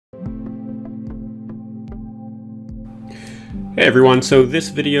Hey everyone, so this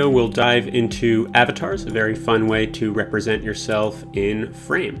video will dive into avatars, a very fun way to represent yourself in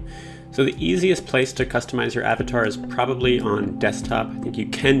frame. So the easiest place to customize your avatar is probably on desktop. I think you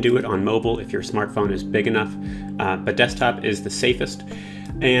can do it on mobile if your smartphone is big enough, but desktop is the safest.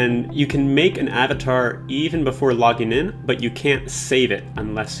 And you can make an avatar even before logging in, but you can't save it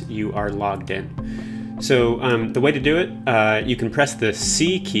unless you are logged in. So the way to do it, you can press the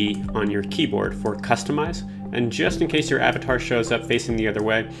C key on your keyboard for customize. And just in case your avatar shows up facing the other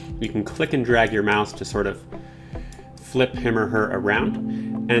way, you can click and drag your mouse to sort of flip him or her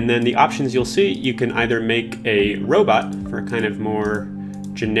around. And then the options you'll see, you can either make a robot for a kind of more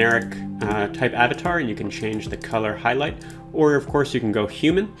generic type avatar, and you can change the color highlight, or of course you can go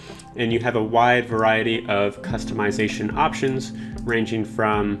human, and you have a wide variety of customization options ranging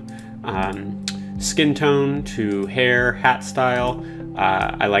from skin tone to hair, hat style.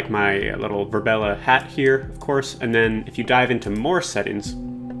 I like my little Verbella hat here, of course, and then if you dive into more settings,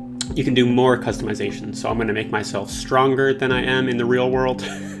 you can do more customization. So I'm going to make myself stronger than I am in the real world.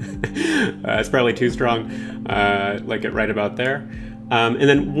 It's probably too strong, like it right about there. And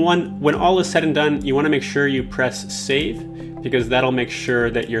then when all is said and done, you want to make sure you press save, because that'll make sure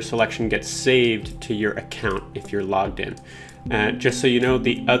that your selection gets saved to your account if you're logged in. Just so you know,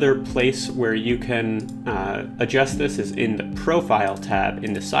 the other place where you can adjust this is in the Profile tab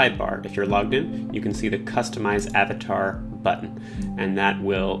in the sidebar. If you're logged in, you can see the Customize Avatar button, and that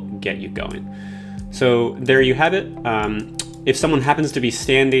will get you going. So there you have it. If someone happens to be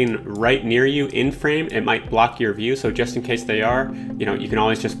standing right near you in frame, it might block your view. So just in case they are, you can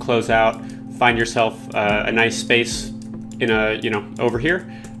always just close out, find yourself a nice space in over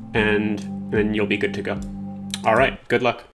here, and then you'll be good to go. All right, good luck.